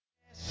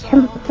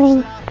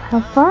something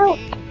about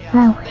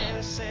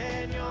Totus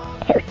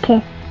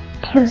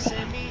Tuus.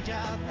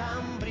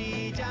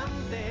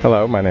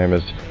 Hello, my name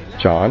is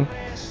John.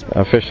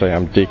 Officially,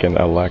 I'm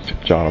Deacon-elect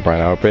John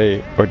O'Brien. I'll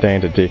be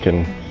ordained a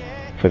deacon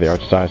for the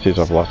Archdiocese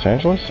of Los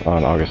Angeles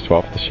on August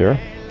 12th this year.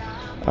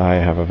 I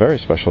have a very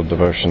special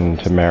devotion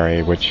to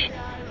Mary, which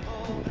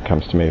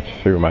comes to me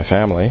through my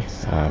family.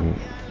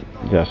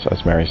 Yes,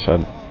 as Mary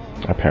said,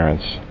 our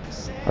parents,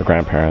 our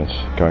grandparents,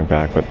 going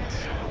back, but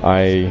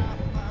I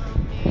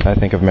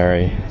think of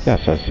Mary,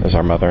 yes, as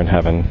our mother in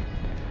heaven,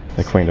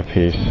 the Queen of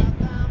Peace.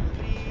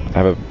 I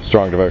have a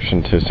strong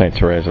devotion to Saint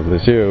Therese of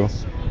Lisieux,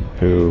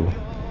 who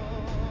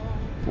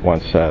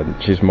once said,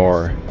 she's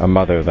more a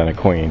mother than a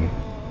queen.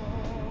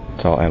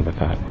 So I'll end with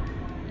that.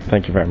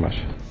 Thank you very much.